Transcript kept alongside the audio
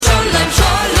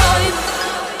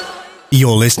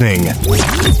You're listening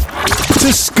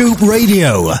to Scoop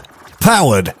Radio,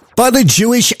 powered by the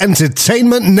Jewish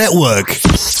Entertainment Network.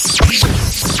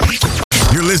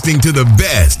 You're listening to the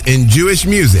best in Jewish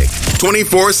music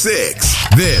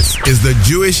 24/6. This is the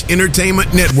Jewish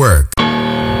Entertainment Network. 9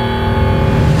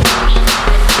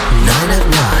 at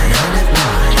 9.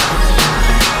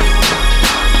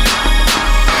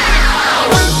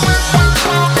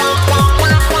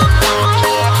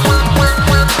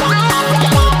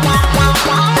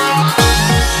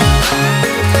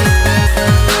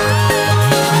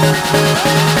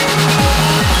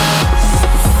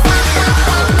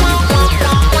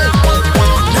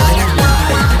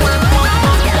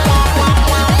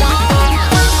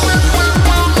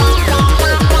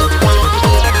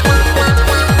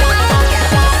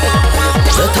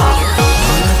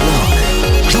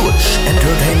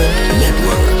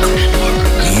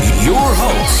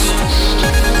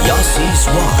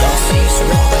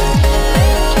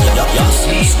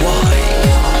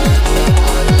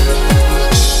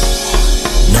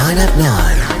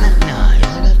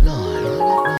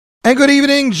 And good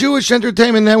evening,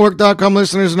 JewishEntertainmentNetwork.com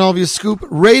listeners and all of you Scoop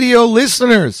Radio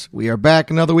listeners. We are back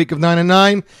another week of 9 at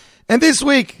 9. And this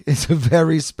week is a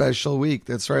very special week.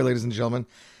 That's right, ladies and gentlemen.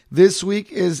 This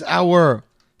week is our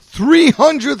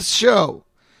 300th show.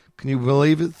 Can you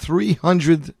believe it?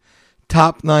 300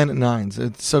 top 9 at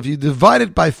 9s. So if you divide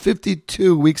it by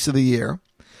 52 weeks of the year,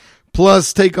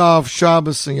 plus take off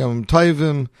Shabbos and Yom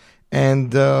Tovim,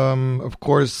 and of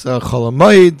course Chol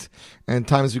HaMoed, and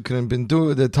times we couldn't do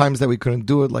it, the times that we couldn't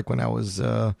do it, like when I was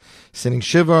sitting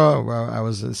Shiva, or I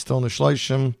was still in the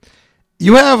Shloshim.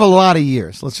 You have a lot of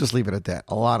years. Let's just leave it at that.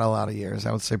 A lot of years.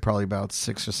 I would say probably about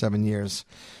 6 or 7 years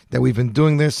that we've been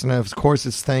doing this, and of course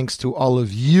it's thanks to all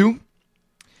of you.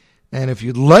 And if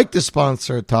you'd like to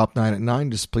sponsor Top 9 at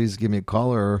 9, just please give me a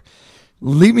call or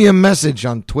leave me a message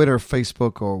on Twitter,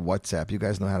 Facebook, or WhatsApp. You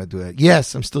guys know how to do that.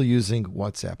 Yes, I'm still using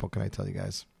WhatsApp. What can I tell you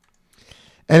guys?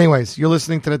 Anyways, you're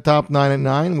listening to the Top 9 at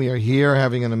 9. We are here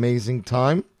having an amazing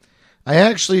time. I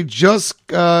actually just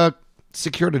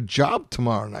secured a job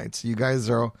tomorrow night, so you guys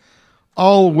are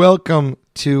all welcome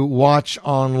to watch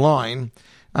online.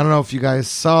 I don't know if you guys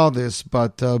saw this,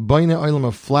 but Boine Olam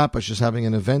of Flatbush is having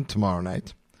an event tomorrow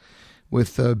night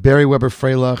with Barry Weber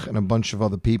Freilach and a bunch of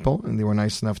other people, and they were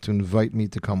nice enough to invite me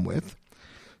to come with.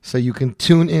 So you can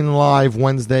tune in live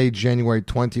Wednesday, January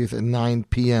 20th at 9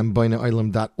 p.m.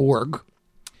 boineolam.org.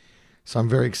 So I'm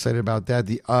very excited about that.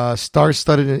 The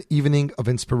star-studded evening of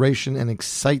inspiration and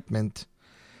excitement,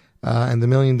 and the $1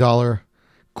 million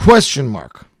question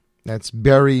mark. That's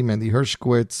Barry, Mandy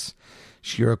Hershkowitz,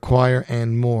 Shira Choir,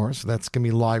 and more. So that's going to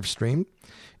be live streamed.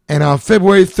 And on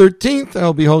February 13th,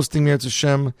 I'll be hosting Mirz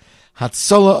Hashem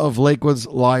Hatzalah of Lakewood's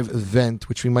live event,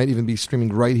 which we might even be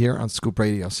streaming right here on Scoop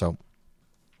Radio. So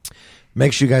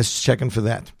make sure you guys check in for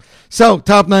that. So,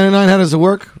 Top 9 at 9, how does it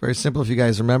work? Very simple. If you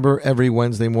guys remember, every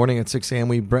Wednesday morning at 6 a.m.,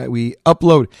 we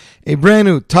upload a brand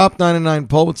new Top 9 at 9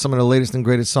 poll with some of the latest and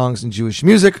greatest songs in Jewish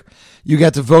music. You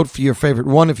get to vote for your favorite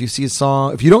one. If you see a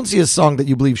song, if you don't see a song that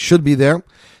you believe should be there,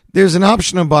 there's an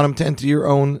option on bottom to enter your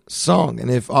own song. And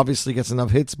if obviously gets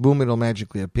enough hits, boom, it'll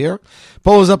magically appear.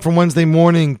 Poll is up from Wednesday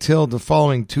morning till the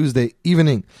following Tuesday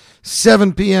evening,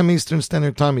 7 p.m. Eastern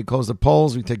Standard Time. We close the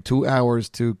polls. We take 2 hours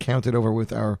to count it over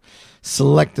with our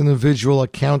select individual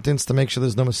accountants to make sure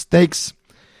there's no mistakes.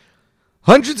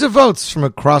 Hundreds of votes from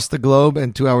across the globe,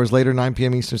 and 2 hours later, 9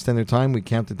 p.m. Eastern Standard Time, we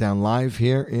count it down live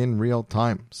here in real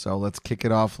time. So let's kick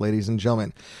it off, ladies and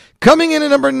gentlemen. Coming in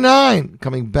at number 9,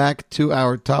 coming back to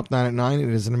our Top 9 at 9, it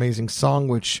is an amazing song,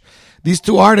 which these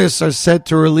two artists are set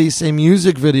to release a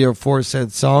music video for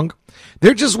said song.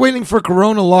 They're just waiting for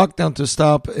Corona lockdown to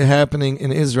stop happening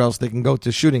in Israel so they can go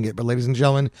to shooting it. But ladies and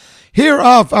gentlemen, here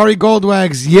off Ari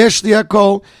Goldwag's Yesh Li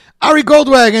Hakol, Ari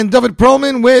Goldwag and David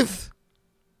Perlman with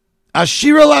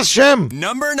Ashira Lashem.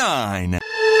 Number 9.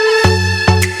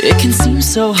 It can seem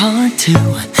so hard to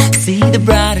see the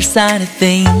brighter side of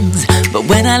things, but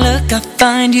when I look I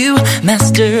find you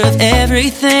master of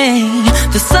everything.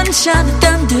 The sunshine, the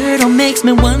thunder, it all makes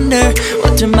me wonder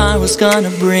what tomorrow's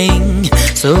gonna bring.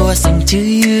 So I sing to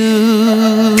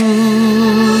you.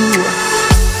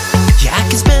 Yeah, I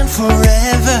can spend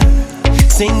forever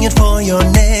singing for your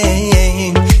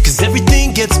name, 'cause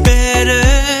everything gets better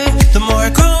the more I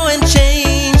grow and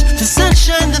change. The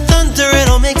sunshine, the thunder, it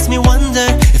all makes me wonder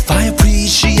if I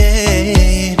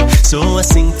appreciate. So I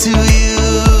sing to you.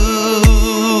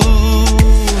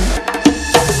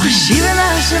 Ashira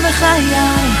Lashem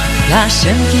Chayai,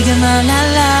 Lashem ki gemal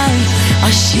alai.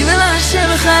 Ashira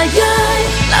Lashem Chayai,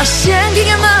 Lashem ki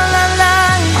gemal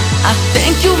alai. I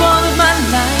thank you all of my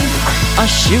life.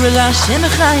 Ashir Hashem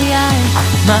Chayai.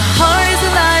 My heart is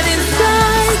alive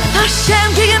inside. Hashem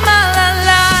Kigamal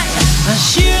Alai.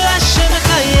 Ashir Hashem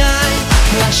Chayai.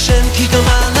 Hashem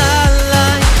Kigamal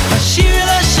Alai. Ashir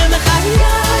Hashem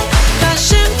Chayai.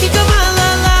 Hashem Kigamal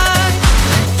Alai.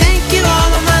 Thank you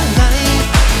all of my life.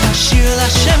 Ashir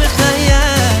Hashem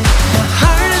Chayai. My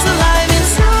heart is alive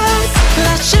inside.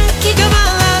 Hashem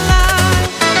Kigamal Alai.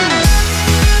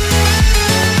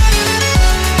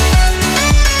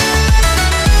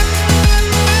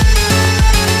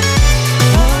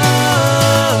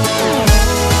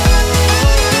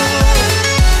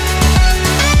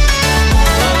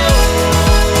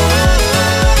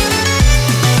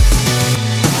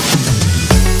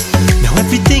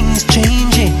 Everything's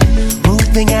changing,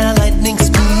 moving at lightning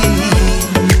speed.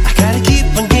 I gotta keep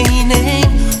on gaining,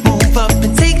 move up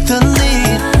and take the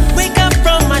lead. Wake up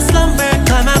from my slumber,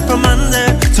 climb out from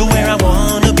under to where I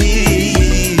wanna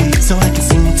be. So I can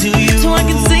sing to you, So I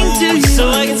can sing to you, so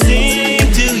I can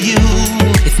sing to you.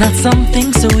 It's not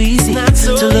something so easy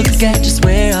to look at just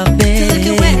where I've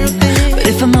been. But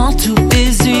if I'm all too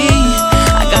busy,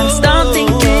 I gotta start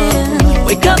thinking.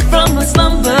 Wake up from my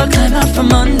slumber, climb out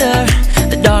from under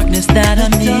the darkness that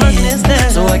I'm in,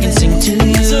 so I can sing to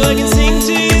you. So I can sing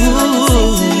to you.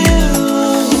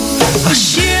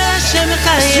 Ashir Hashem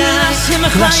Chayai,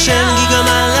 Hashem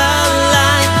Kigamal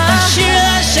Alai. Ashir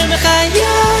Hashem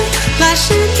Chayai,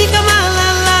 Hashem Kigamal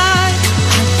Alai.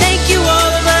 I thank you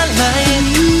all of my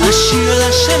life. Ashir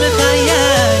Hashem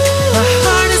Chayai, my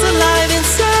heart is alive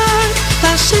inside.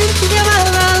 Hashem Kigamal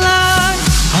Alai.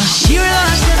 Ashir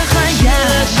Hashem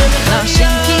Chayai,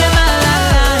 Hashem Kigamal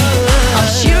Alai.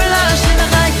 Ashir Hashem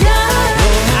Chayai,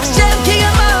 Hashem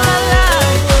Kigamal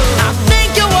Alai. I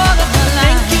thank you all of my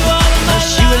life.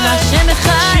 Ashir Hashem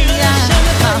Chayai,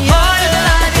 my heart is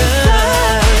alive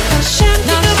inside. Hashem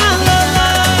Kigamal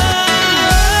Alai.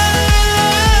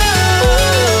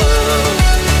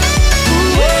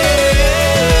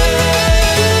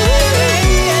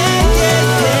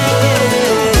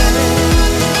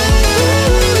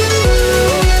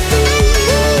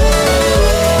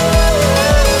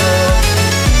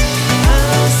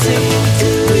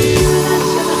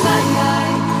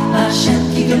 Hashem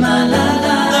Kigamal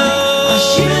Alai.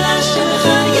 Ashir Hashem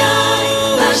Chayai,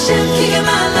 Hashem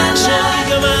Kigamal Alai.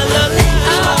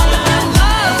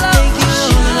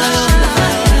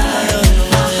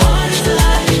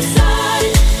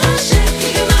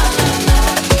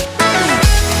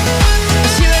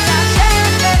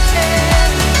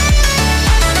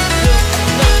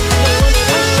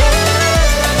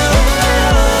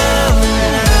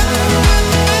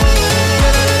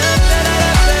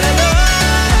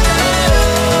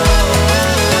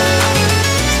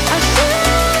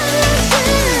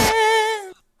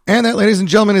 And that, ladies and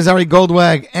gentlemen, is Ari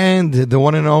Goldwag and the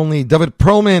one and only David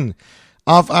Perlman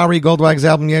off Ari Goldwag's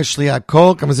album Yesh Li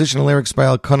Hakol, composition and lyrics by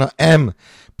Elkanah M.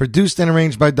 Produced and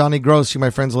arranged by Donnie Gross. You, my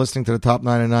friends, are listening to the Top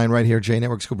 9 and 9 right here, J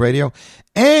Network Scoop Radio.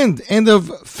 And end of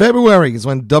February is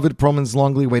when David Perlman's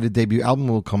longly awaited debut album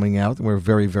will be coming out. And we're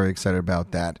very, very excited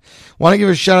about that. Want to give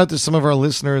a shout out to some of our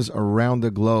listeners around the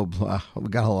globe. We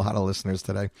got a lot of listeners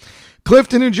today.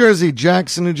 Clifton, New Jersey,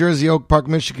 Jackson, New Jersey, Oak Park,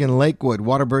 Michigan, Lakewood,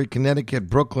 Waterbury, Connecticut,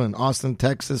 Brooklyn, Austin,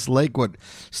 Texas, Lakewood,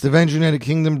 Stavanger, United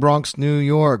Kingdom, Bronx, New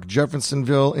York,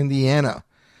 Jeffersonville, Indiana,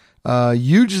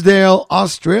 Hughesdale,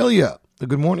 Australia.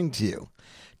 Good morning to you.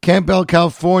 Campbell,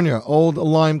 California, Old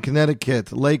Lyme,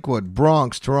 Connecticut, Lakewood,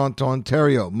 Bronx, Toronto,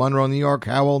 Ontario, Monroe, New York,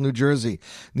 Howell, New Jersey,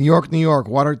 New York,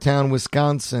 Watertown,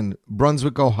 Wisconsin,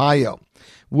 Brunswick, Ohio,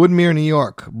 Woodmere, New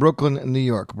York, Brooklyn, New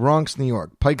York, Bronx, New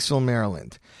York, Pikesville,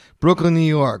 Maryland, Brooklyn, New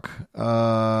York,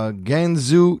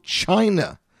 Guangzhou,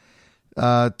 China,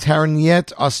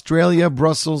 Tarniet, Australia,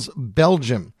 Brussels,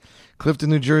 Belgium,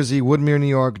 Clifton, New Jersey, Woodmere, New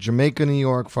York, Jamaica, New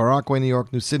York, Far Rockaway, New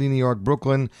York, New City, New York,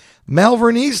 Brooklyn,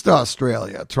 Malvern East,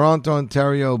 Australia, Toronto,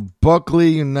 Ontario, Buckley,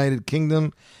 United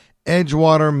Kingdom,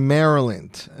 Edgewater,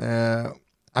 Maryland.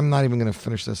 I'm not even going to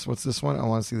finish this. What's this one? I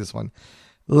want to see this one.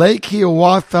 Lake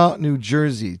Hiawatha, New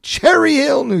Jersey, Cherry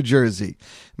Hill, New Jersey,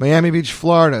 Miami Beach,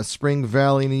 Florida, Spring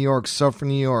Valley, New York, Suffolk,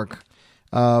 New York,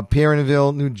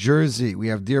 Pierreville, New Jersey. We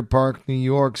have Deer Park, New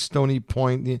York, Stony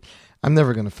Point. I'm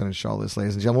never going to finish all this,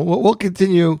 ladies and gentlemen. We'll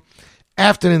continue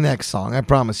after the next song, I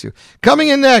promise you. Coming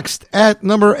in next at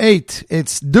number 8,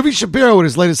 it's Duvi Shapiro with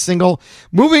his latest single,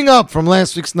 moving up from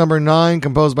last week's number 9,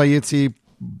 composed by Yitzi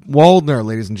Waldner.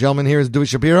 Ladies and gentlemen, here is Duvi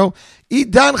Shapiro,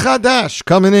 Idan Chadash,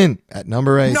 coming in at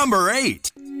number 8. Number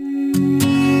 8.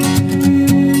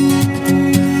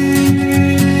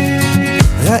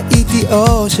 ראיתי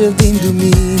אור של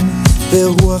דמדומים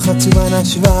ברוח עצובה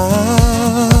נשבה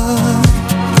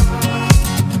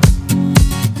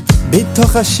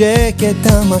בתוך השקט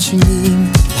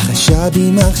המשמים לחשה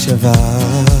בי מחשבה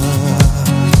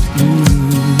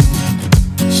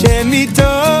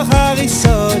שמתוך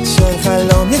הריסות של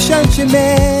חלום ישן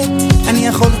שמת אני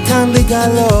יכול כאן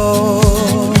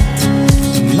לגלות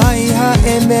מהי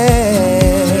האמת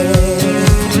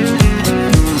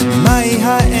מהי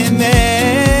האמת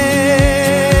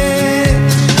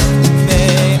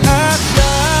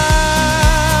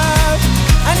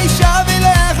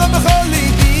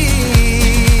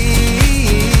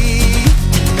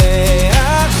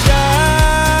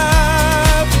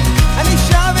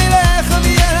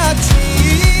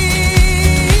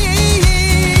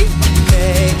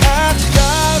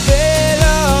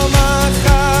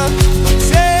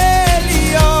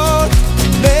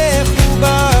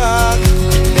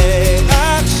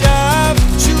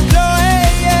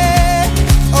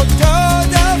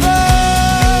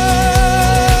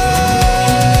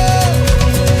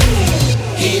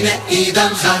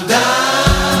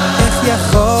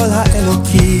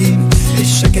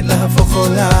להפוך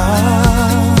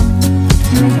עולם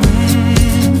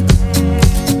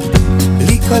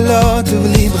בלי קולות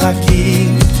ובלי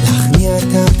ברקים להכניע את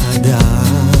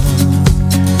האדם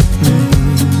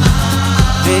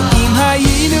ואם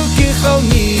היינו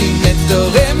כחולמים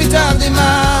נתעורר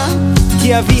מתרדמה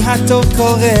כי אבי הטוב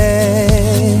קורא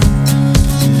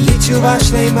לתשובה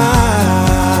שלמה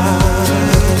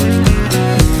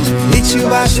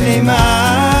לתשובה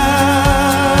שלמה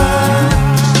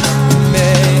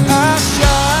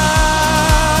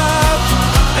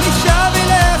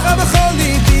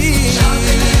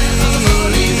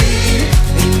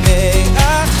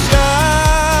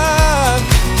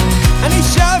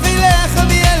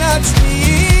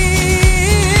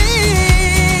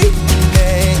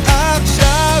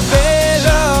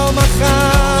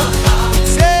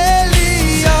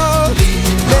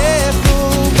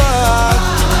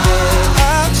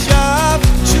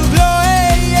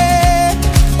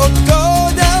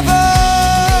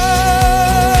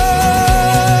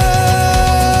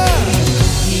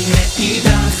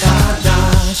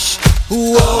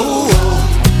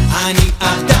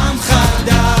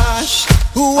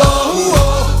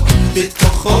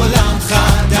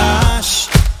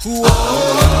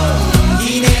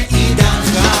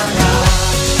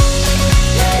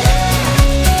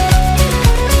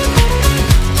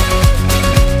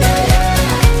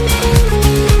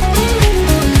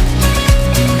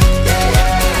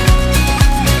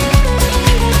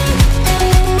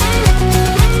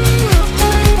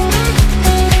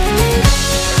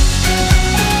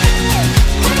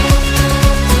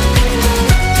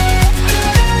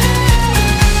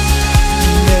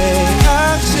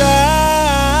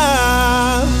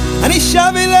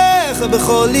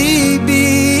בכל ליבי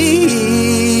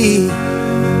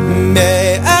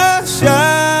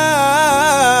מעכשיו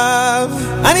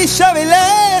אני שב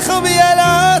אליך וביל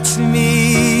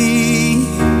עצמי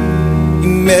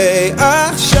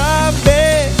מעכשיו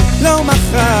ולא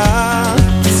מחר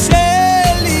זה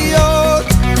להיות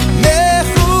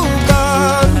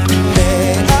מחובר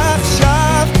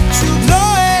מעכשיו שוב לא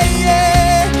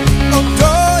אהיה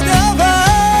אותו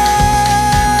דבר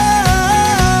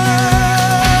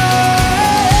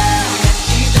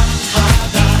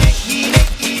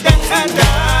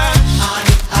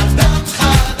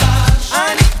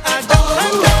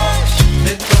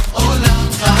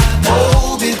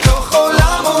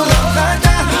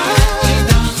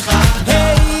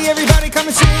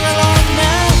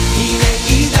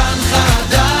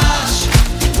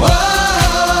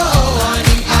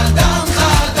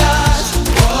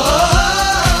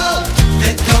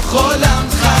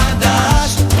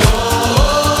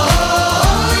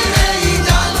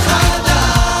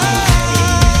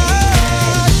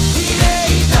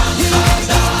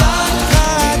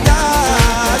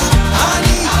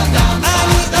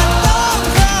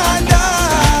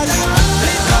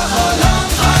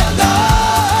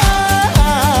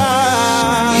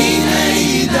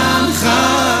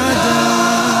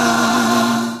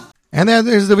And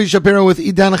there's David Shapiro with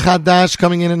Idan Chadash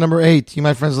coming in at number 8. You,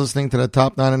 my friends, listening to the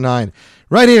top 9 and 9.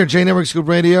 Right here, J Network Scoop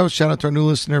Radio. Shout out to our new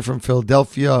listener from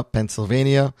Philadelphia,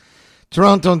 Pennsylvania.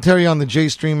 Toronto, Ontario on the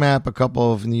J-Stream app. A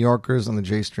couple of New Yorkers on the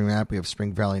J-Stream app. We have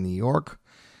Spring Valley, New York.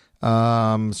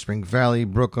 Spring Valley,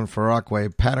 Brooklyn, Far Rockaway,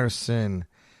 Patterson,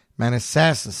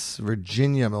 Manassas,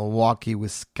 Virginia, Milwaukee,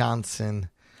 Wisconsin,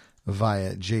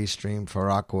 via J-Stream for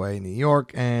Rockaway, New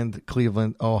York, and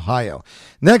Cleveland, Ohio.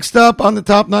 Next up on the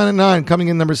top 9 and 9, coming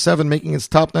in number 7, making its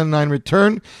top 9 and 9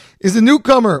 return, is the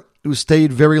newcomer who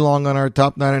stayed very long on our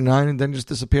top 9 and 9 and then just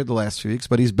disappeared the last few weeks,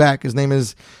 but he's back. His name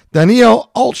is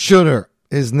Daniel Altshuler.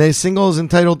 His single is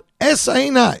entitled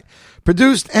S.A.N.I.,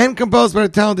 Produced and composed by the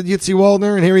talented Yitzi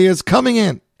Waldner, and here he is coming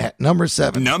in at number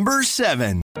 7. Number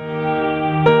 7.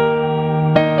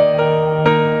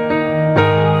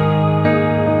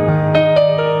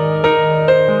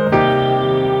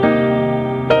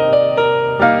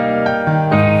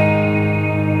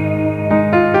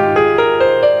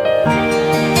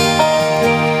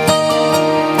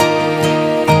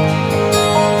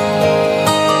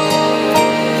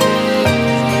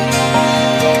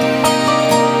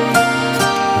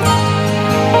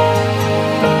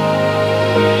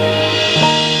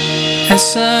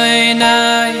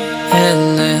 Esainai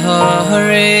elehorim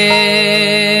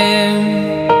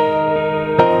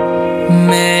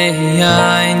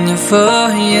me'ayin yafo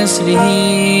yisri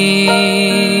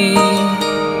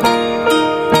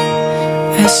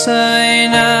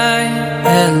Esainai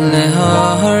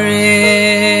elehorim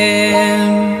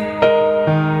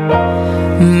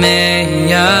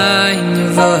me'ayin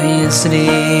yafo yisri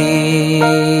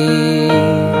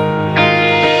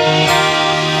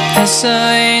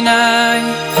Esainai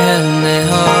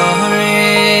elehorim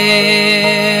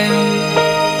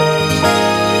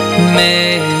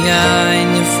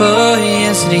me'ayin yafo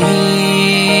yisri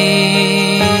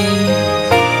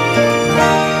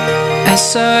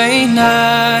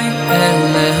Esainai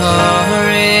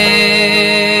elehorim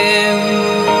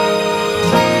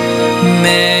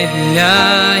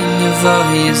me'ayin yafo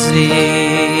yisri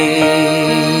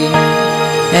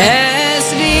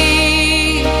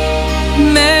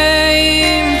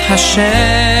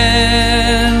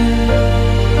Hashem,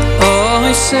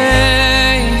 oh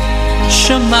say,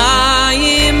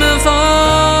 Shamayim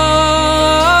vonet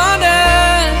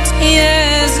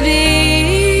Yezri,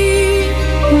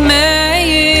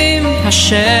 Meim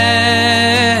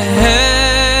Hashem,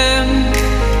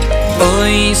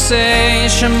 oh say,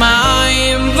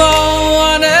 Shamayim vonet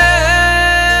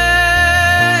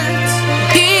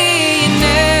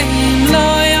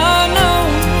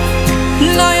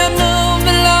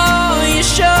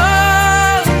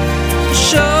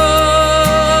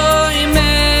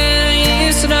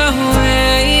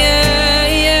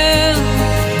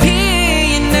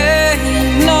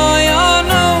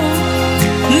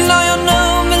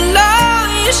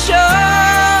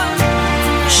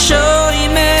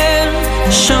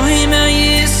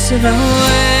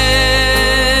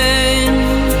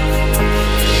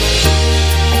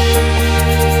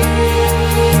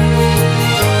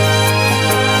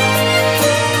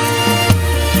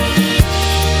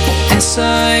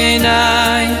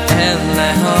Esainai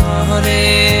elehorim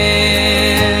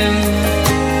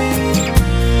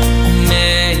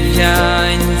me'ayin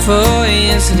yafo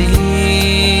yisri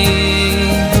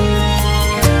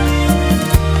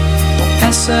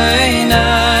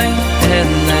Esainai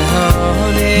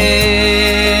elehorim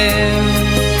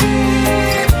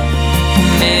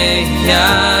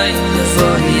me'ayin yafo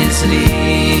yisri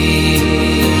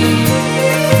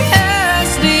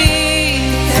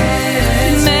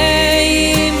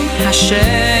Hashem,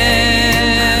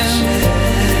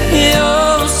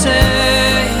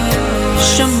 Yosei,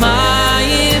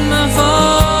 Shamayim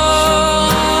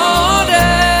vodet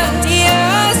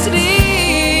Yezri,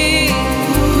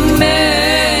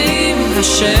 Meim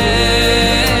Hashem,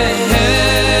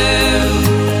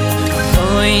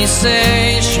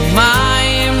 Yosei,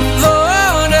 Shamayim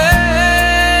vodet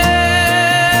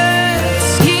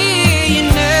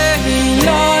Yinei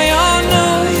lo yanu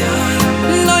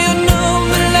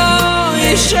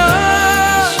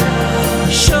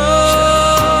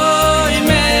Shoy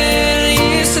mer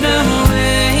Yisrael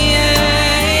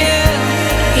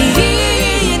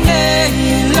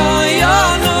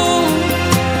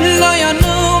lo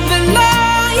yanu b'lo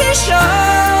yishor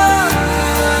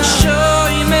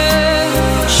Shoy mer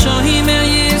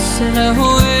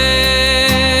Yisrael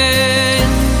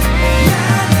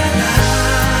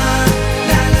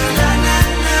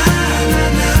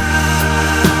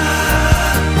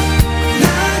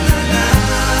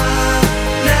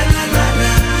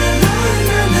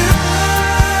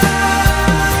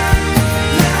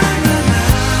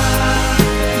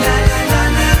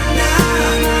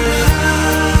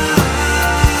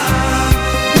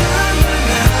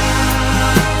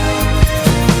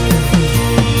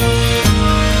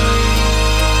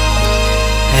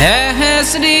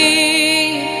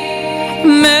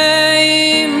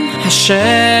Meim Hashem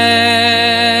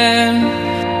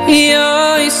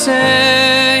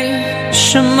Yosei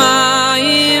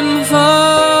Shamayim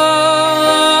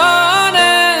vonet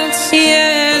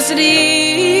Yezri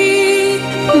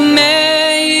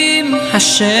Meim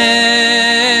Hashem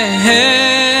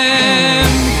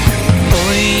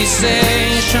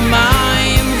Yosei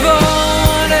Shamayim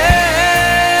vonet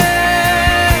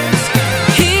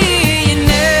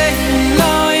Hinei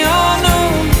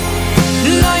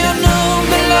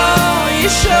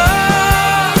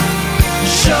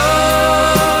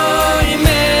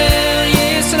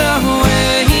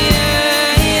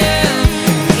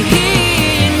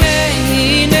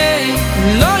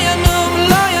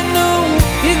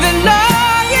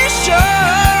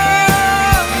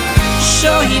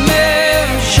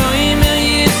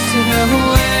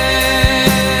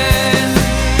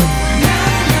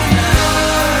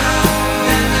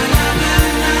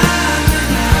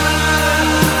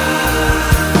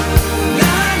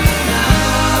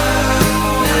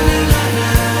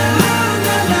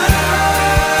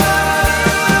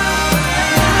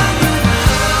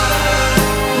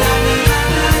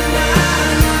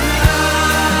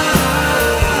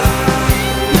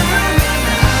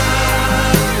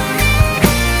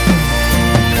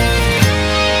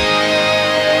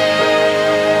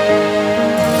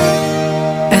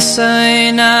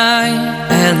Sinai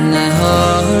and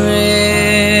Nahorim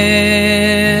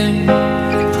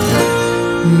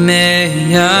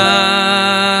Me'ayin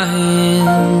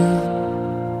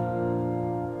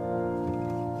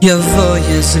Yavo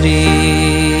Yezri.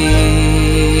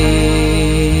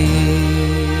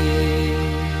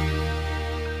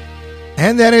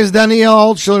 And that is Daniel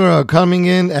Altschler coming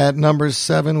in at number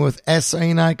 7 with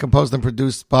S.A.N.I., composed and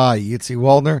produced by Yitzi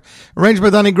Waldner. Arranged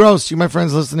by Donnie Gross. You, my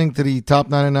friends, listening to the Top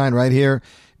 99 right here.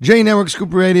 J Network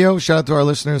Scoop Radio. Shout out to our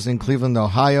listeners in Cleveland,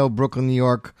 Ohio, Brooklyn, New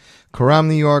York, Coram,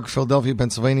 New York, Philadelphia,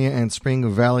 Pennsylvania, and Spring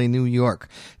Valley, New York.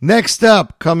 Next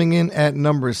up, coming in at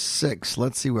number 6.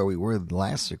 Let's see where we were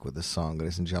last week with this song,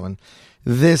 ladies and gentlemen.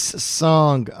 This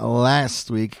song last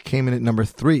week came in at number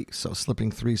 3, so slipping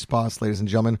 3 spots, ladies and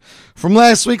gentlemen. From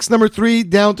last week's number 3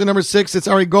 down to number 6, it's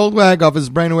Ari Goldwag off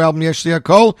his brand new album, Yesh Li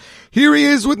Hakol. Here he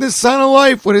is with Nisan of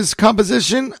Life with his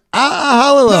composition,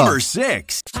 Halilo. Number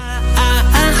 6.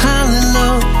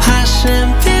 Halilo, Hashem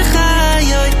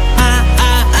Pichayoy,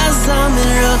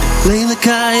 Azamira, Leila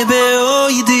Kai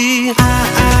Beoidi,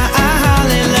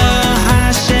 Halilo,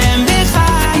 Hashem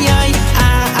Pichayoy,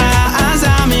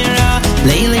 Azamira,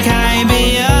 Leila Kai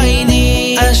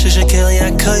Beoidi, Asher Shekel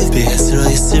Yaakov, Be'ezra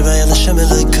Yisir Vayel Hashem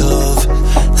Eloikov,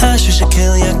 Asher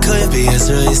Shekel Yaakov,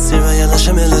 Be'ezra Yisir Vayel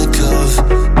Hashem Eloikov,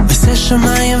 V'seh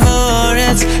Shamayim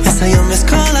V'oretz, Es Hayom Es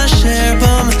Kol Asher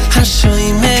Bom,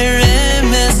 Hashoyim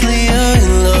Eremes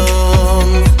Li'oilom,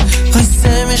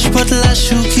 V'seh Mishpot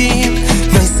L'Shukim,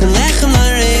 V'seh Lechem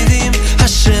L'Revim,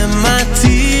 Hashem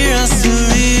Matir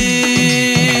Asurim.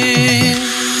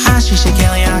 Asher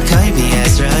Shekel Yaakov,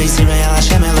 Be'ezra Yisir Vayel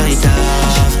Hashem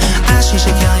Eloikov, Asher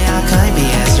Shekel Yaakov,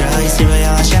 Be'ezra Yisir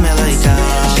Vayel Hashem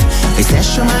Eloikov, V'seh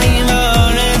Shamayim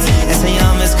V'oretz, Es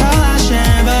Hayom Es Kol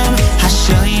Asher Bom,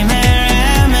 Hashoyim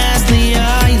Eremes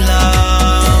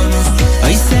Li'oilom,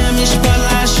 V'seh Mishpot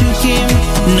L'Shukim,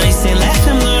 V'seh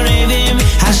Lechem L'Revim,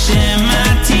 Hashem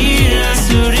Matir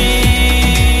Asurim.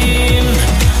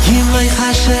 Yimleich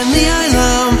Hashem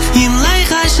Li'oilom,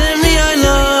 Yimleich Hashem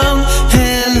Li'oilom,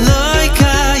 Eloi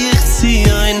Kayich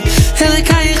Tzion, Eloi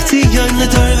Kayich Tzion,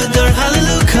 L'dor v'dor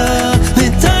Hallelujah,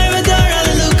 L'dor v'dor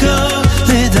Hallelujah,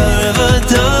 L'dor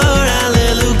v'dor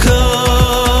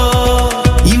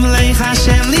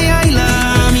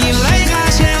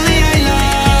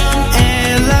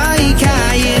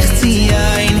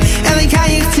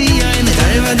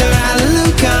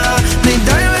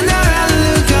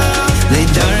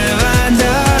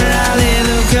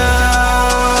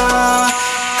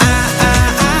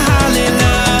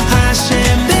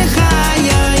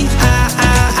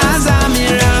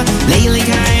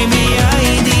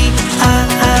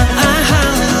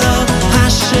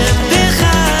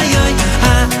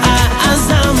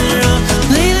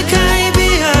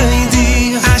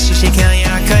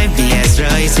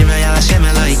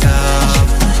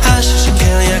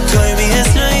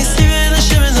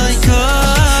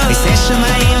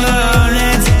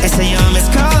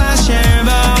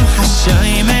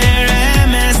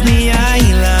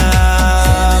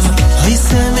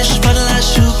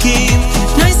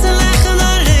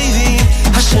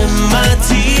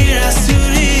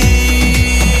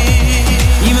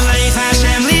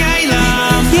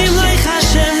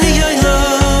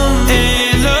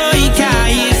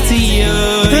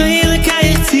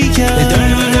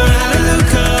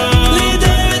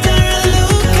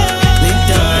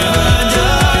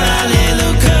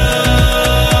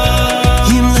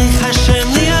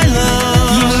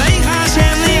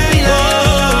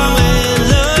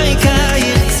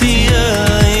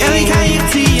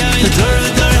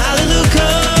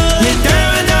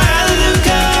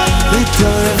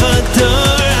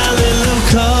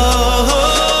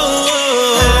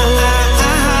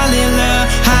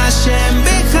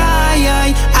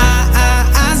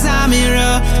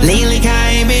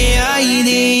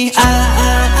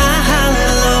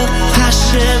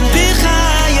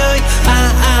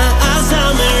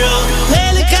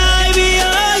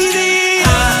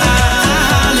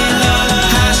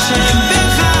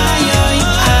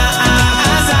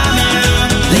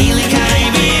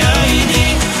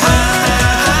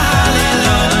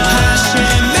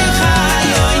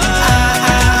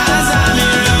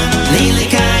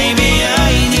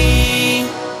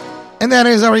And that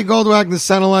is Ari Goldwag, The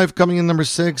Sound of Life, coming in number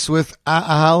 6 with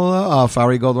Ahala off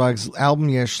Ari Goldwag's album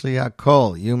Yesh Li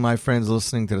Hakol. You, my friends,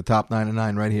 listening to the Top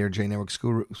 99 right here, J Network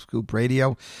Scoop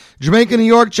Radio. Jamaica, New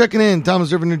York, checking in.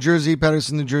 Thomas River, New Jersey,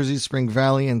 Patterson, New Jersey, Spring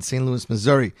Valley, and St. Louis,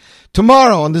 Missouri.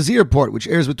 Tomorrow on the Z Report, which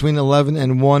airs between 11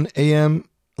 and 1 a.m.,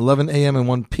 11 a.m. and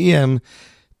 1 p.m.,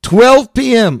 12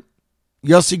 p.m.,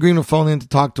 Yossi Green will phone in to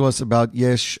talk to us about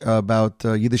Yiddish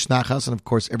Nachas, and of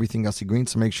course everything Yossi Green,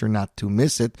 so make sure not to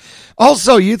miss it.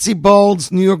 Also, Yitzi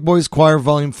Bald's New York Boys Choir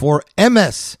Volume 4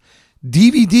 MS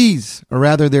DVDs, or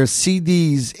rather their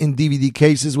CDs in DVD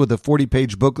cases with a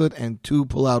 40-page booklet and 2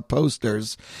 pull-out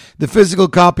posters. The physical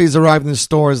copies arrived in the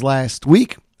stores last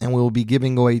week, and we'll be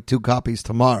giving away 2 copies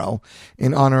tomorrow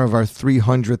in honor of our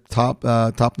 300th top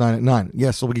 9 at 9.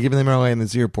 Yes, we'll be giving them away in the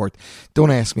Z Report. Don't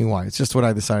ask me why. It's just what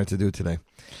I decided to do today.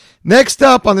 Next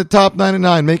up on the Top 9 at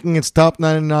 9, making its Top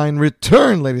 9 at 9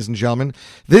 return, ladies and gentlemen.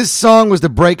 This song was the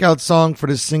breakout song for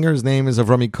the singer. His name is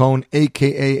Avrami Cohen,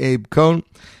 a.k.a. Abe Cohen.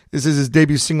 This is his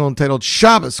debut single entitled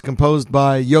Shabbos, composed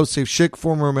by Yosef Schick,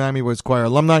 former Miami Boys Choir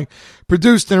alumni,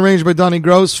 produced and arranged by Donnie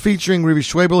Gross, featuring Rivi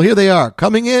Schwebel. Here they are,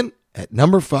 coming in at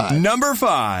number 5. Number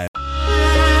 5.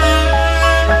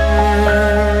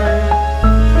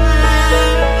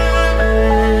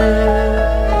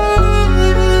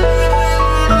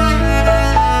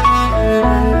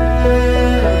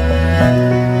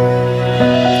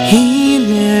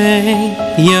 Hine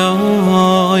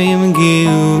Yoim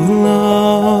Geulah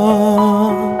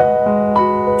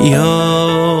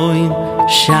Yoim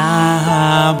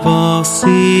Shabbosim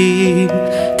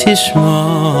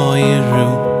Tishmoiru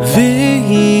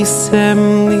V'yisemli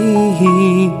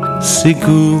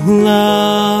Segula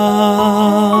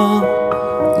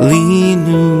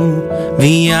Linu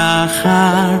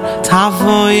V'yachar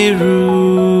Tavoiru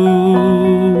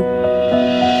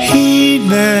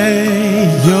Hine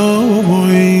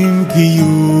Yoim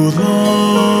Geulah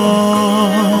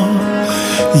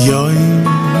Yoim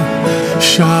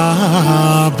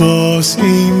Shabbosim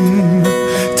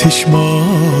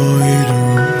Tishmoiru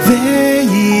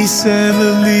Ve'yisemli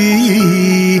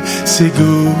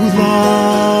Segula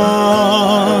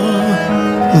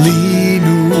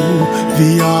Linu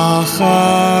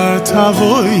V'yachar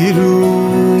Tavoiru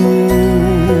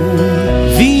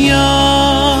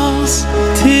V'yas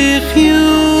Tichyu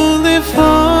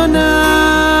Lefonai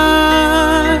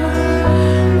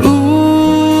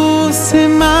U'simalu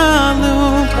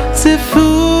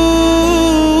Zifunayoy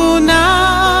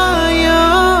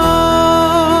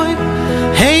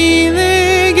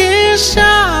Heilig is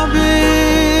Shabbos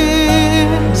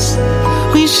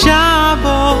We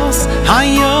Shabbos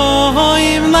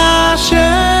Hayoim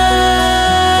Lashem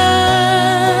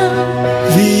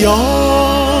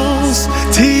V'yos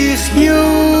tichyu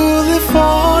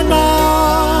lefonai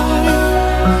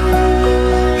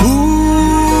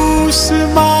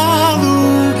U'simalu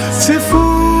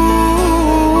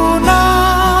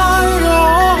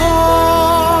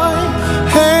zifunayoy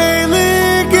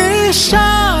Heilig is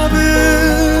Shabbos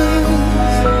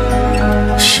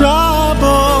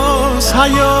Shabbos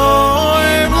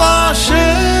Hayoim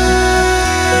Lashem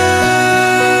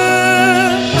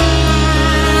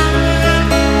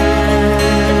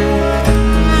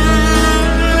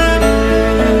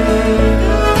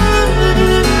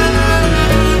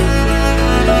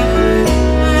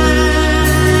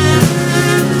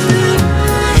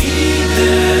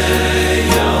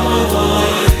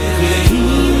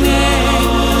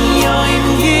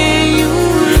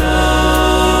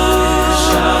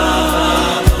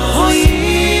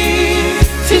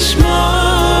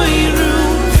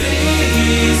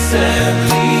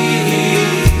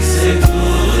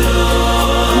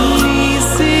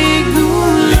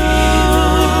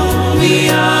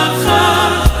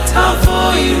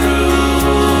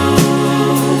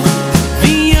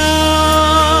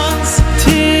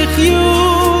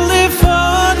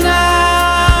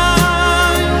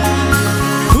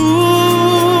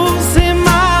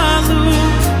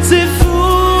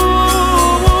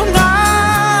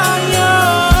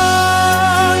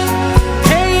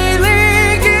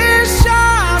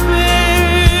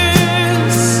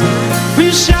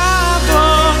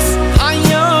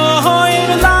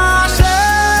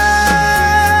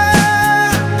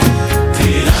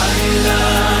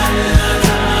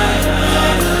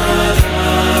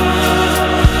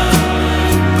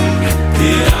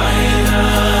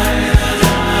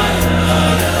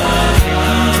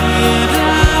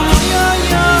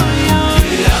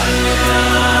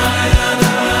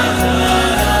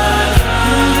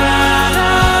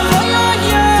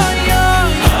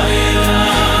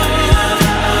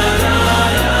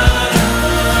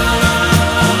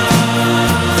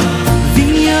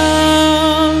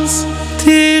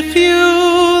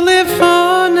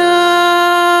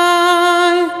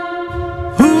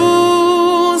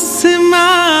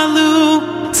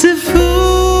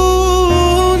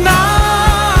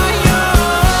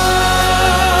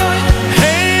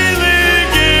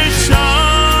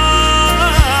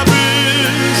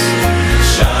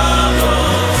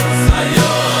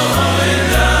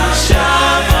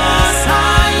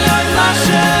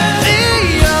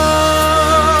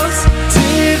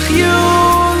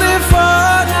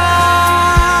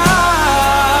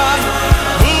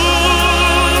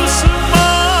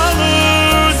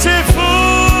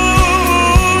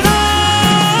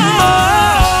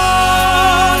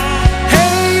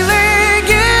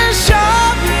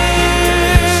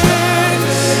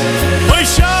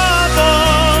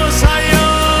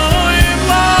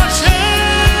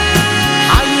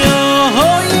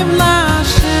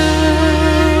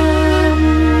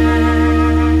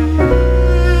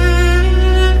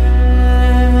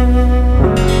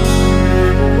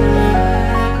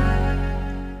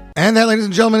And that, ladies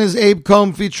and gentlemen, is Abe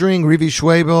Combs featuring Rivi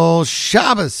Schwebel.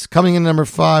 Shabbos coming in number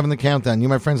 5 in the countdown. You,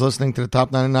 my friends, listening to the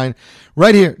Top 99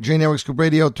 right here, J Network Scoop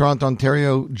Radio, Toronto,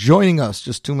 Ontario. Joining us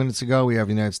just 2 minutes ago, we have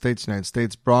United States,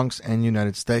 Bronx, and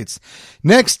United States.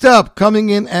 Next up, coming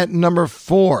in at number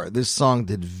 4. This song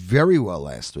did very well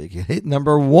last week. It hit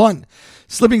number 1.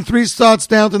 Slipping 3 spots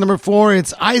down to number 4,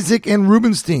 it's Isaac and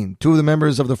Rubenstein, 2 of the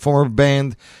members of the former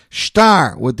band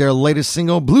Star, with their latest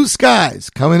single, Blue Skies,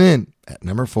 coming in at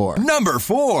number 4. Number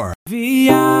 4.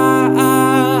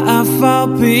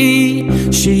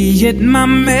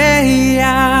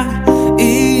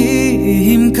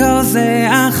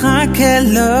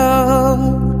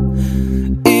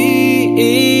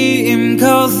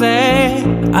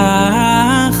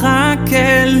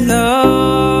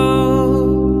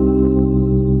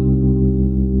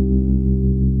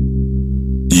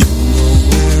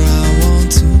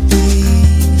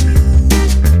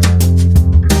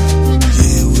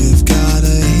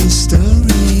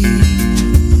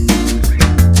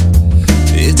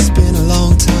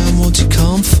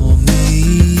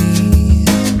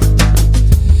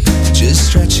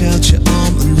 Stretch out your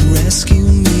arm and rescue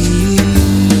me. You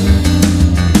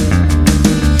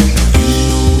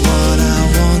know what I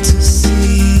want to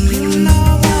see. You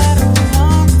know what I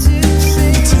want to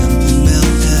see. Temple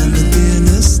Mount and the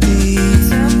dynasty.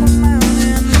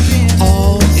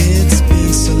 Oh, it's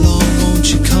been so long,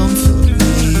 won't you comfort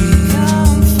me?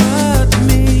 Comfort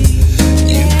me.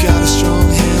 You got a strong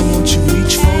hand, won't you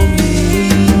reach for me?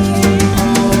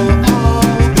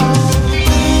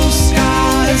 Blue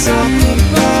skies up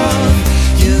above,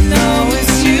 you know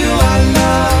it's you I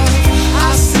love.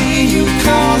 I see you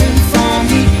calling from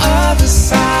the other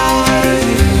side.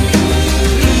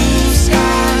 Blue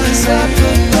skies up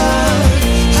above,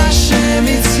 Hashem,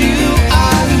 it's you I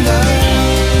love.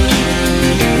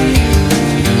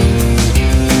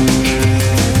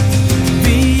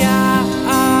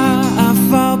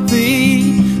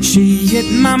 V'ya'afapi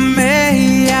she'yitma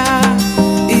meya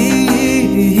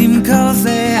im kol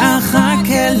ze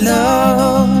achake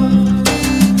lo.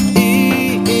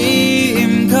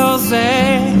 Im kol ze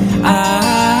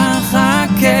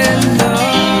achake lo.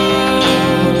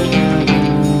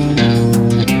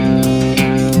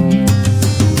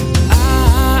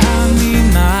 Ani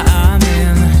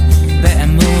ma'amin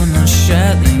be'emunah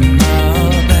shelimo,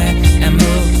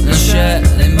 be'emunah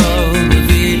shelimo,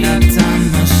 b'vilat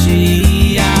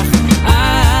HaMashiach.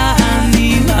 Ani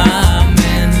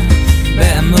ma'amin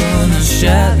be'emunah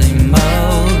shelimo,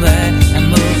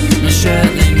 be'emunah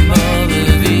shelimo,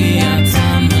 b'vilat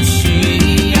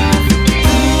HaMashiach.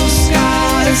 Blue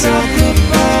skies up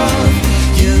above,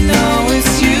 you know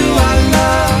it's you I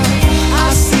love. I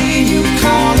see you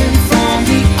calling from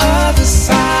the other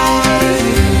side.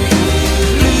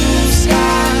 Blue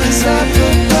skies up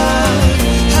above,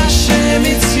 Hashem,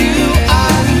 it's you I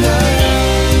love.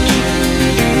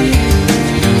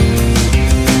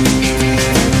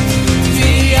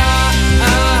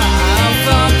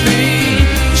 V'ya'afapi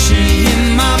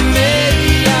she'yitma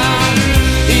meya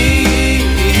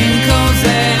im kol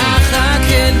ze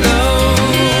achake lo.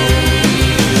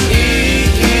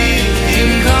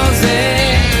 Im kol ze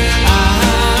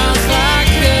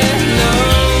achake lo.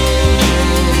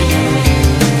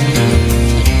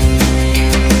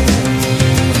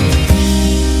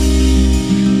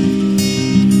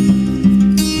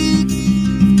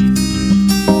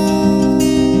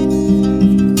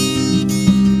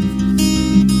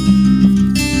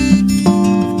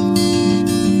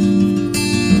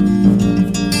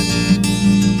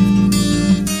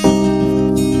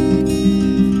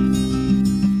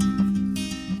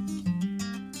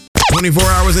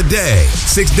 24 hours a day,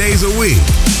 6 days a week.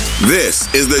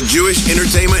 This is the Jewish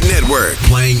Entertainment Network,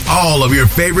 playing all of your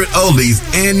favorite oldies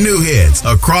and new hits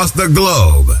across the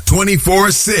globe,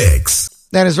 24/6.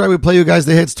 That is right. We play you guys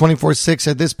the hits 24/6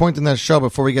 at this point in the show.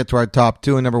 Before we get to our top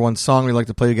 2 and number 1 song, we'd like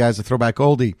to play you guys a throwback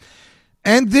oldie.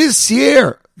 And this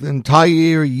year, the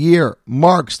entire year,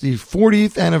 marks the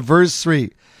 40th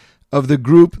anniversary of the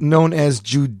group known as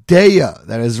Judea.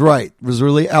 That is right.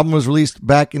 Album was released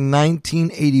back in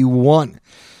 1981.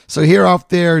 So here off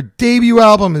their debut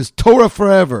album is Torah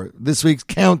Forever. This week's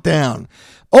countdown.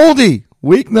 Oldie,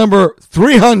 week number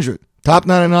 300. Top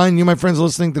 99. You, my friends, are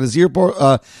listening to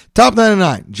the Top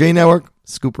 99. J Network,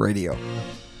 Scoop Radio.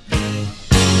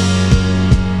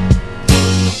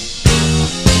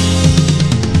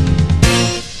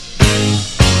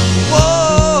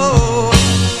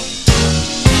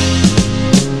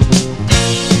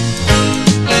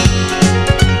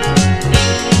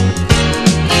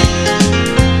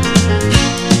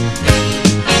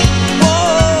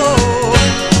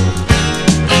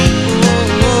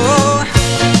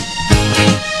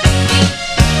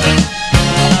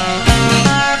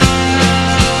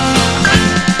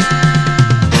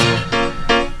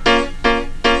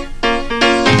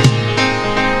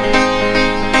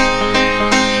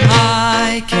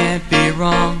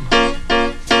 wrong.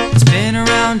 It's been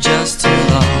around just too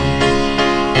long.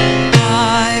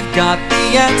 I've got the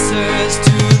answers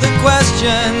to the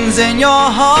questions in your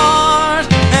heart,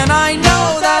 and I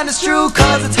know that it's true,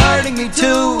 'cause it's hurting me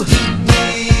too.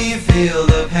 We feel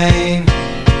the pain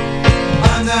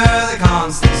under the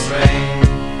constant strain.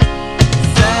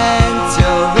 Sense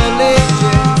your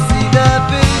religion, see the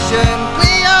vision,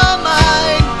 clear your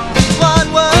mind. It's one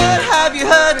word, have you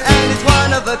heard, and it's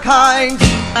one of a kind.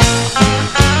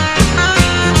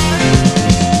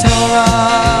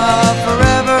 Torah,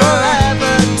 forever,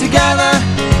 forever together.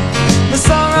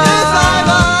 Masara,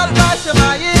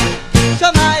 Shamayim,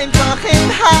 Shamayim, Tochim,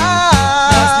 Ha.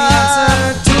 That's the answer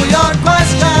to your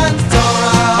questions.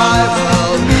 Torah, my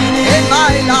world, meaning in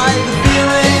my life, the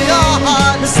feeling in your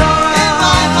heart. Masara, in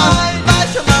my mind,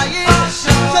 Shamayim,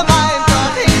 Shamayim,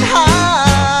 Tochim, Ha.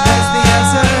 That's the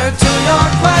answer to your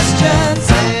questions.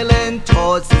 Sailing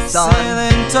towards the sun,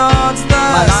 sailing towards the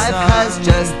sun. My life has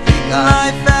just begun.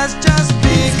 Life has just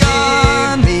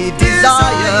begun. Give me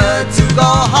desire to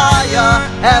go higher,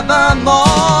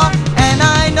 evermore. And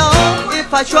I know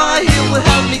if I try, He will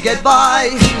help me get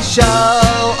by. Show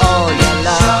all your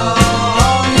love,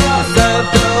 serve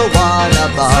the one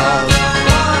above.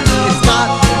 It's got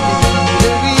to be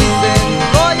the reason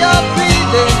for your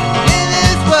breathing in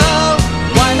this world.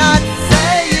 Why not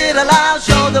say it aloud?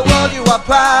 Show the world you are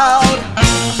proud.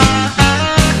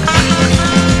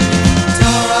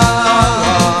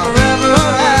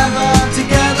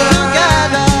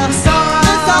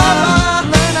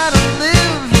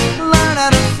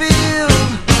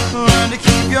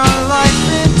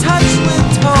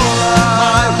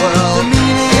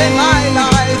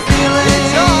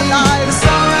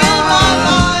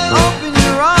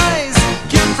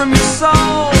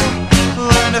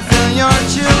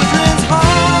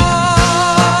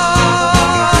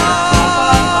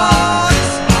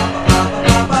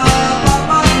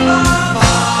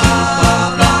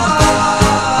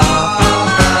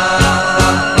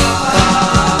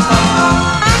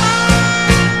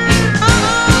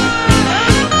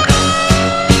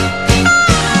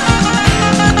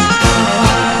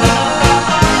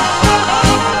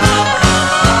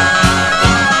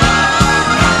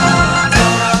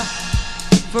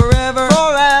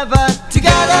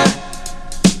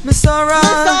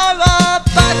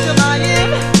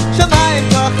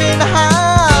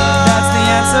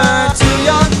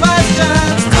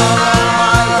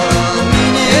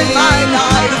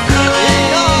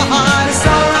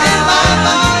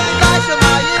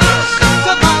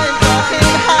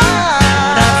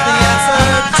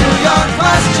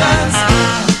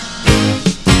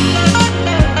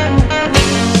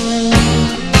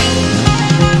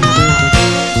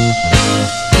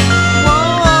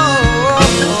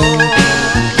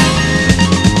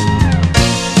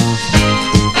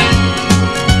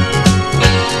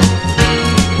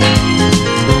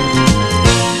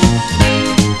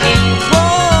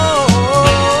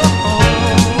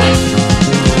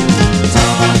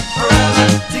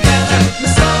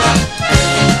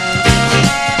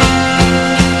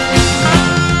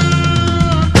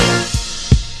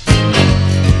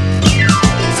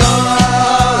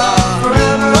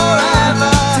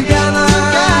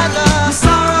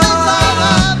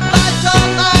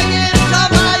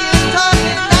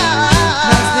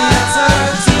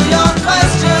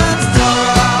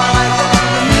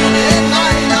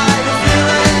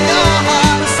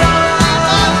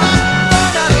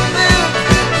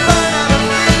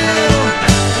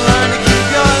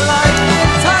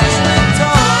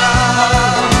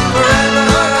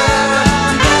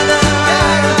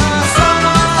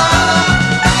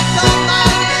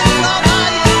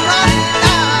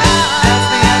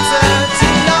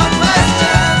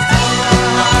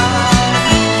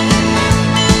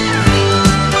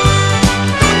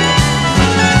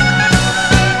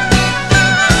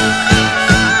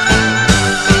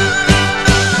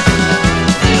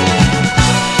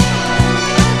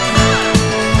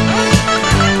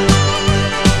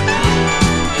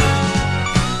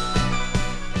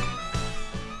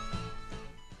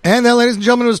 And that, ladies and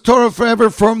gentlemen, was Torah Forever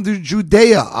from the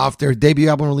Judea off their debut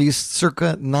album released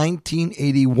circa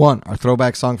 1981. Our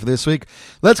throwback song for this week.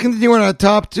 Let's continue on our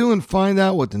top two and find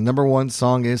out what the number one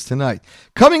song is tonight.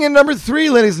 Coming in number 3,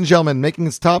 ladies and gentlemen, making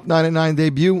its top 9 at 9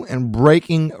 debut and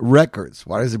breaking records.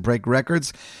 Why does it break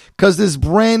records? Because this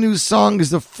brand new song is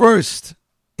the first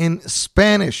in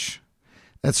Spanish.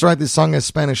 That's right, this song has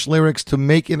Spanish lyrics to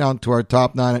make it onto our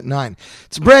top 9 at 9.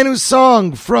 It's a brand new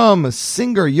song from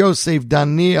singer Yosef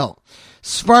Daniel.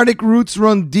 Sephardic roots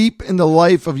run deep in the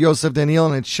life of Yosef Daniel,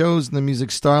 and it shows in the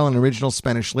music style and original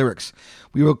Spanish lyrics.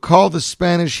 We will call the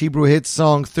Spanish Hebrew hit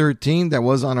song 13 that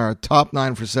was on our top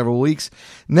 9 for several weeks.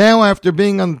 Now, after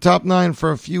being on the top 9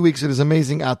 for a few weeks, it is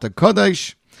amazing Ata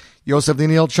Kodesh. Yosef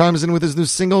Daniel chimes in with his new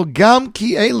single, Gam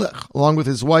Ki Elech, along with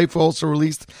his wife, who also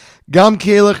released Gam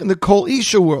Ki Elech in the Kol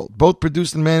Isha World, both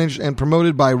produced and managed and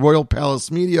promoted by Royal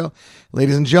Palace Media.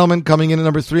 Ladies and gentlemen, coming in at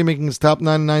number 3, making his top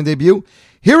 99 debut,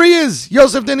 here he is,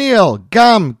 Yosef Daniel,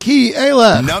 Gam Ki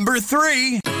Elech. Number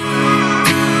 3.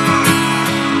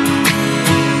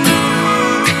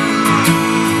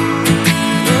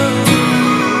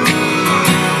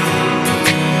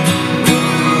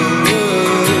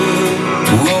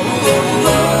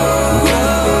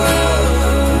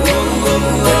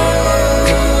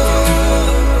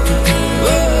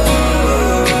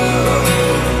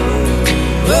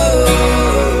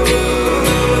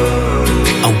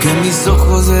 Mis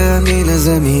ojos vean miles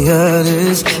de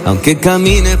millares, aunque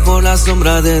camine por la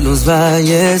sombra de los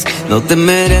valles, no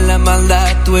temeré la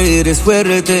maldad, tú eres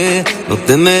fuerte, no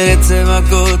temeré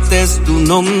Tzebakot, es tu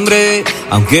nombre,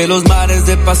 aunque los mares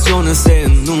de pasiones se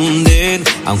inunden,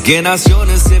 aunque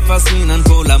naciones se fascinan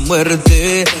por la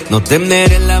muerte, no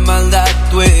temeré la maldad,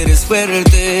 tú eres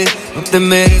fuerte, no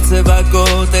temeré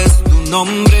Tzebakot, es tu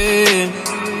nombre.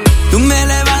 Tú me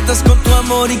levantas con tu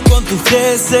amor y con tu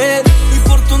gesed, y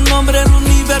por tu nombre el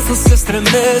universo se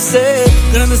estremece.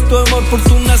 Grande es tu amor por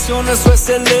tu nación, eso es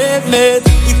el Emet,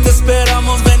 y te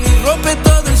esperamos, ven y rompe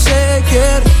todo el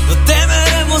sheker. No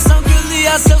temeremos aunque el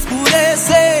día se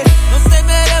oscurece, no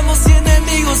temeremos si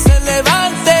enemigos se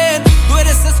levanten. Tú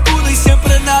eres escudo y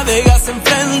siempre navegas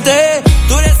enfrente,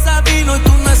 tú eres sabino y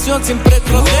tu nación siempre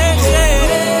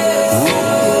protege.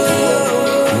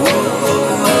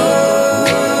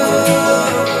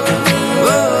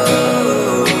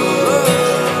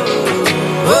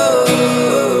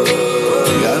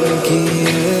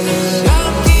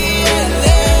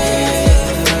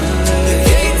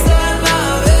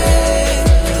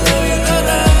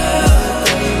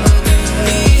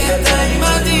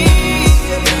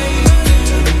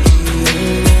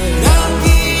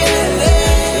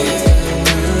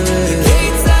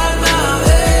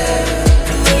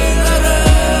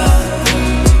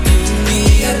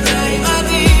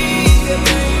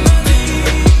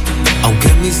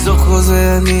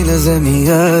 De miles de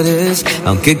millares,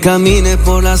 aunque camine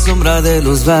por la sombra de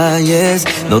los valles,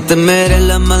 no temeré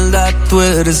la maldad, tú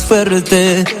eres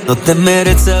fuerte, no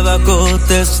temeré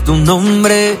Tzebakot, es tu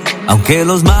nombre, aunque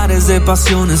los mares de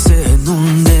pasiones se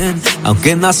inunden,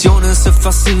 aunque naciones se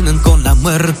fascinen con la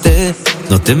muerte,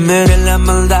 no temeré la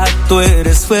maldad, tú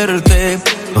eres fuerte,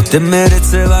 no temeré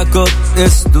Tzebakot,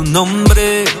 es tu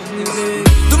nombre.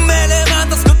 Tú me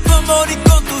levantas con tu amor y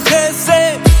con tu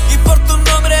gesed, y por tu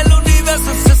nombre el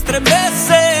universo se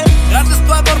estremece. Grande es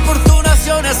tu amor por tu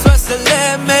nación, eso es el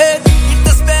Emet, y te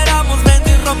esperamos, ven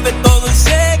y rompe todo el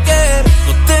sheker.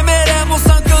 No temeremos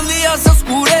aunque un día se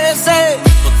oscurece,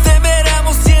 no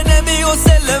temeremos si enemigos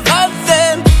se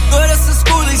levanten. Tú eres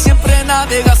escudo y siempre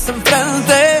navegas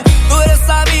enfrente, tú eres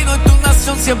sabino y tu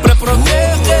nación siempre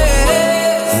protege.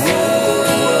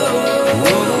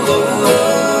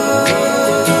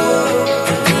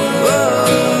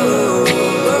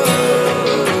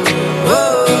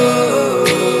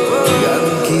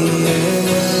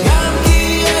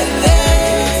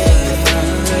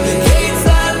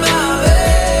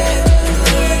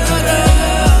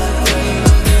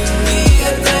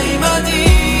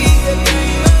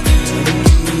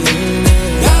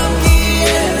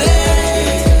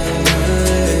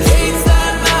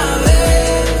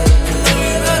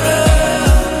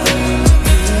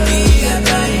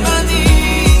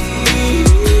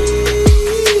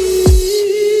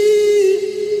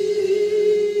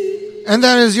 And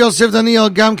that is Yosef Daniel,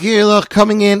 Gam Ki Elech,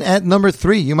 coming in at number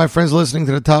 3. You, my friends, listening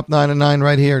to the top 9 and 9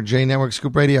 right here, J Network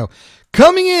Scoop Radio.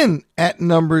 Coming in at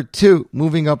number 2,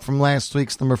 moving up from last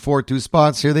week's number 4, 2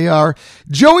 spots. Here they are,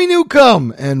 Joey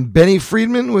Newcomb and Benny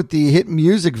Friedman with the hit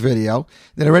music video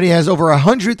that already has over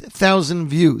 100,000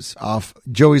 views off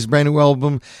Joey's brand new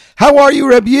album, How Are You,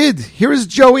 Reb Yid? Here is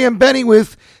Joey and Benny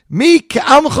with Mi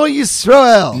K'Amcho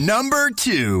Yisrael. Number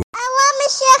 2.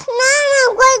 Mashiach, now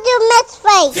I'm going to do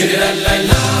mitzvah.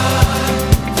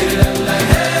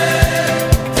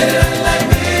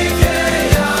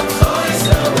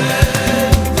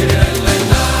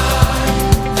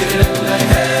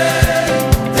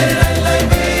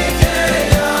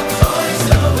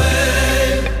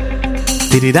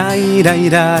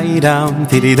 Tiri-dai-dai-dai-dam,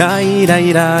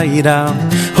 tiri-dai-dai-dai-dam,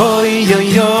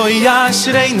 hoi-oi-oi,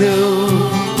 ashreinu.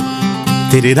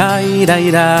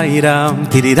 Tiri-dai-dai-dai-dam,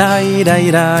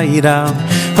 tiri-dai-dai-dai-dam,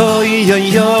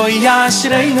 hoi-oi-oi,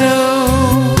 ashreinu.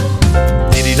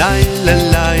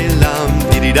 Tiri-dai-la-la-lam,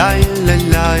 tiri Dididai la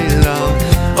la la.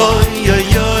 Oy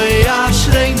oy oy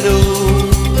ashreinu.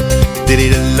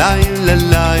 Dididai la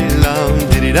la la.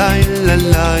 Dididai la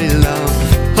la la.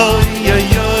 Oy oy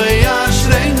oy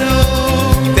ashreinu.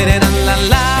 Dididai la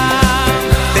la.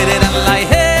 Dididai la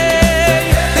hey.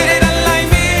 Dididai la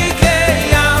mi ke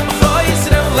yam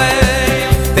khoisrele.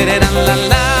 Dididai la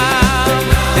la.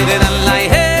 Dididai la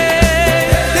hey.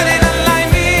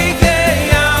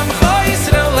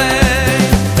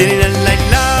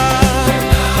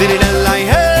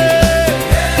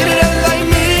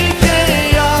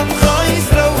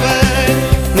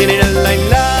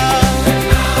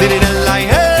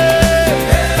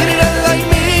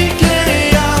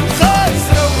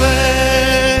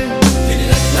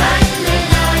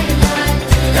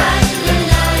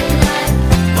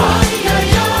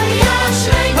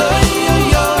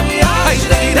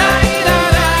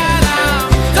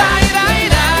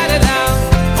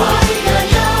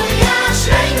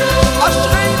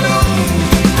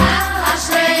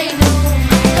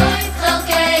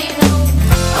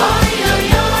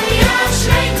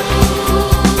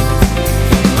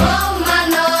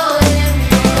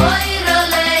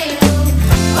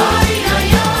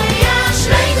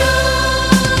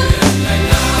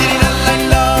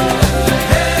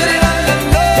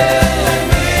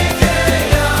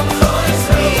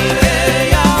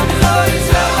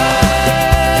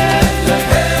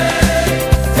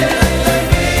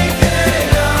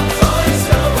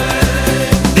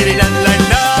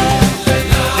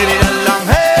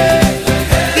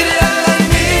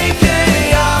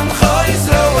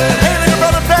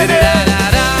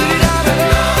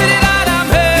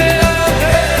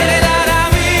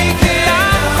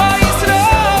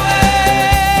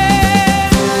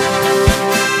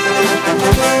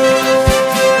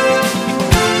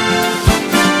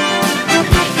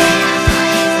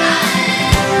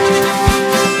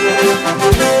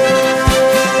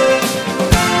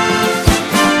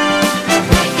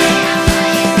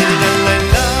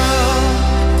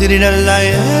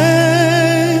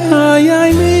 Ay ay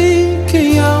mi ke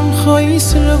yam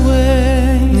khoisrele.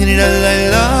 Dididai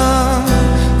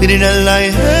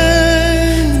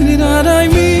Dididai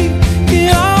mi ke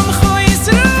yam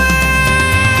khoisrele.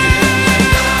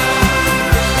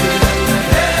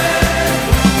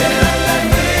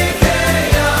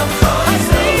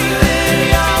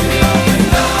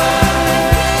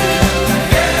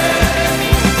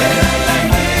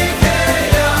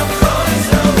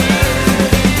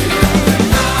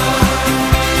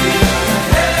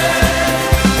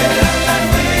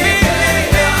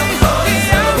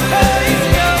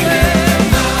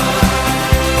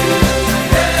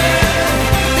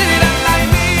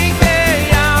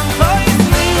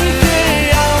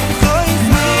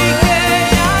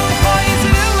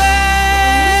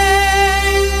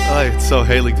 So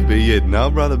hailing to be Yid. Now,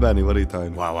 Brother Benny, what are you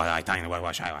talking about?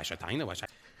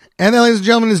 And then, ladies and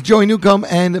gentlemen, is Joey Newcomb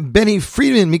and Benny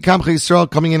Friedman, Mikamcha Yisrael,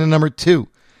 coming in at number 2.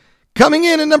 Coming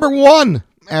in at number 1,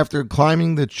 after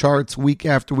climbing the charts week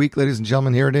after week, ladies and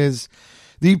gentlemen, here it is.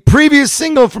 The previous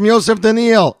single from Yosef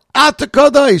Daniel, Ata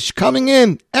Kodesh, coming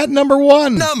in at number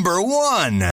 1. Number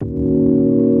 1.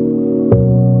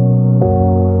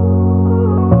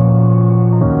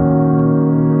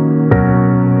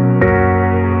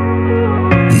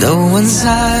 No one's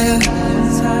higher,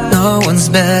 no one's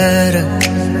better.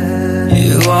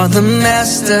 You are the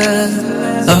master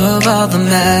of all the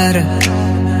matter.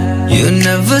 You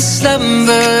never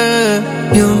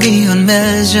slumber, you're beyond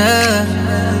measure.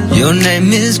 Your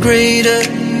name is greater,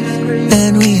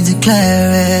 and we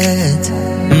declare it.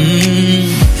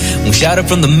 We shout it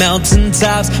from the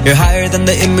mountaintops, you're higher than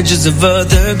the images of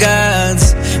other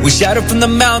gods. We shout it from the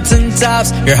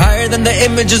mountaintops, you're higher than the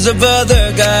images of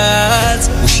other gods.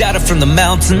 We shout it from the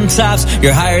mountaintops,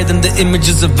 you're higher than the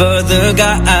images of other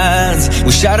gods.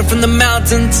 We shout it from the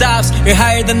mountaintops, you're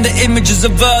higher than the images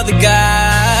of other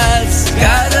gods.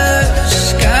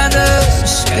 Kadosh,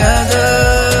 Kadosh,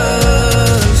 Kadosh,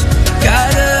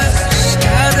 Kadosh,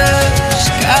 Kadosh,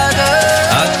 Kadosh.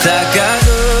 Ata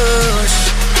Kadosh,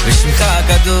 V'shimcha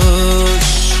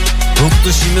Kadosh,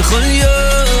 U'kdoshim b'chol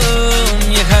yom,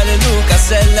 Yechalelu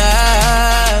kasela.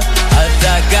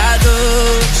 Ata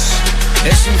Kadosh,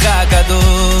 V'shimcha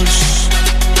Kadosh,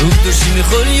 U'kdoshim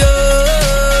b'chol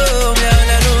yom,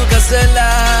 Yechalelu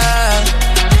kasela.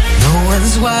 No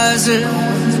one's wiser,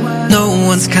 no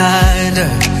one's kinder.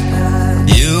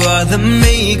 You are the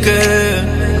maker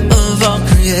of all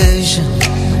creation.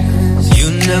 You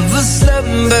never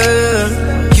slumber,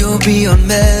 you're beyond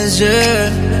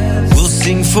measure. We'll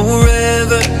sing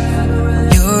forever,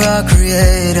 you're our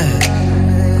creator.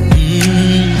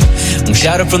 We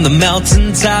shout it from the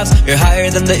mountaintops. You're higher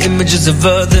than the images of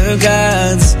other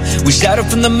gods. We shout it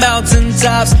from the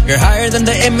mountaintops. You're higher than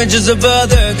the images of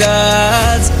other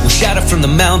gods. We shout it from the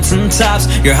mountaintops.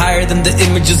 You're higher than the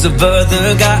images of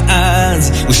other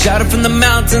gods. We shout it from the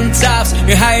mountaintops.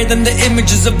 You're higher than the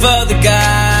images of other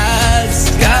gods.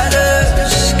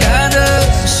 Goddess,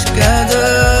 goddess,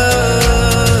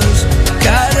 goddess,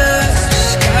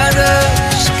 goddess,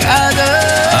 goddess, goddess.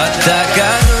 Ata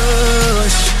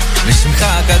kadosh,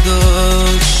 v'shimcha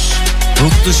kadosh,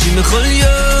 u'kdoshim b'chol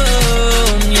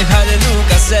yom yehallelu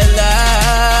kasela.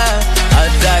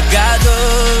 Ata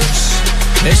kadosh,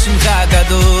 v'shimcha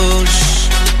kadosh,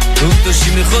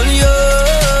 u'kdoshim b'chol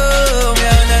yom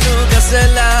yehallelu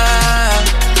kasela.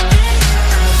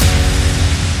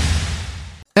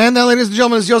 And that, ladies and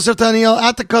gentlemen, is Yosef Daniel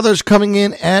at the Kadosh coming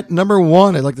in at number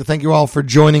 1. I'd like to thank you all for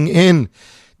joining in.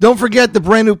 Don't forget, the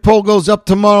brand new poll goes up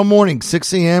tomorrow morning,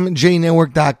 6 a.m.,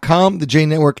 jnetwork.com, the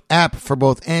JNetwork app for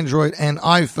both Android and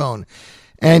iPhone.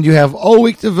 And you have all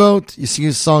week to vote. You see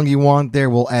a song you want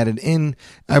there, we'll add it in.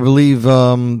 I believe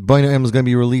Boino M is going to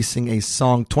be releasing a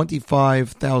song,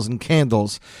 25,000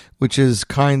 Candles, which is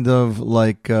kind of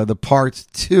like the part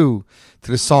 2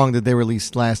 to the song that they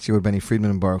released last year with Benny Friedman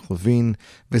and Baruch Levine,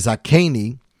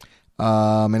 Vizakeni.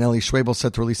 And Eli Schwebel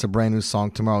set to release a brand new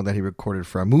song tomorrow that he recorded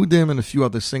for Amudim and a few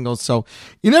other singles. So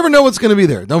you never know what's going to be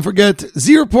there. Don't forget,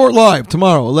 Z Report Live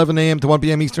tomorrow, 11 a.m. to 1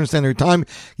 p.m. Eastern Standard Time.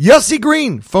 Yossi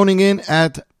Green phoning in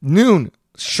at noon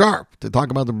sharp to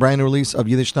talk about the brand new release of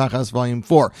Yiddish Nachas Volume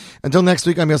 4. Until next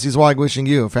week, I'm Yossi Zweig wishing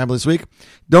you a fabulous week.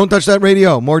 Don't touch that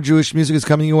radio. More Jewish music is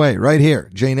coming your way right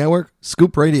here. J Network,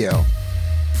 Scoop Radio.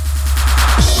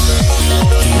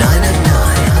 9 at 9.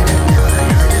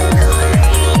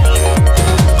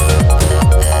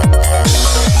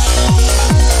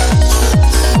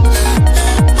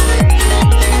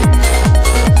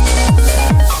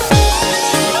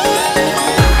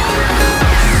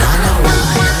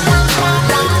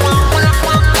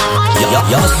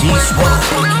 Yossi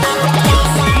Zweig.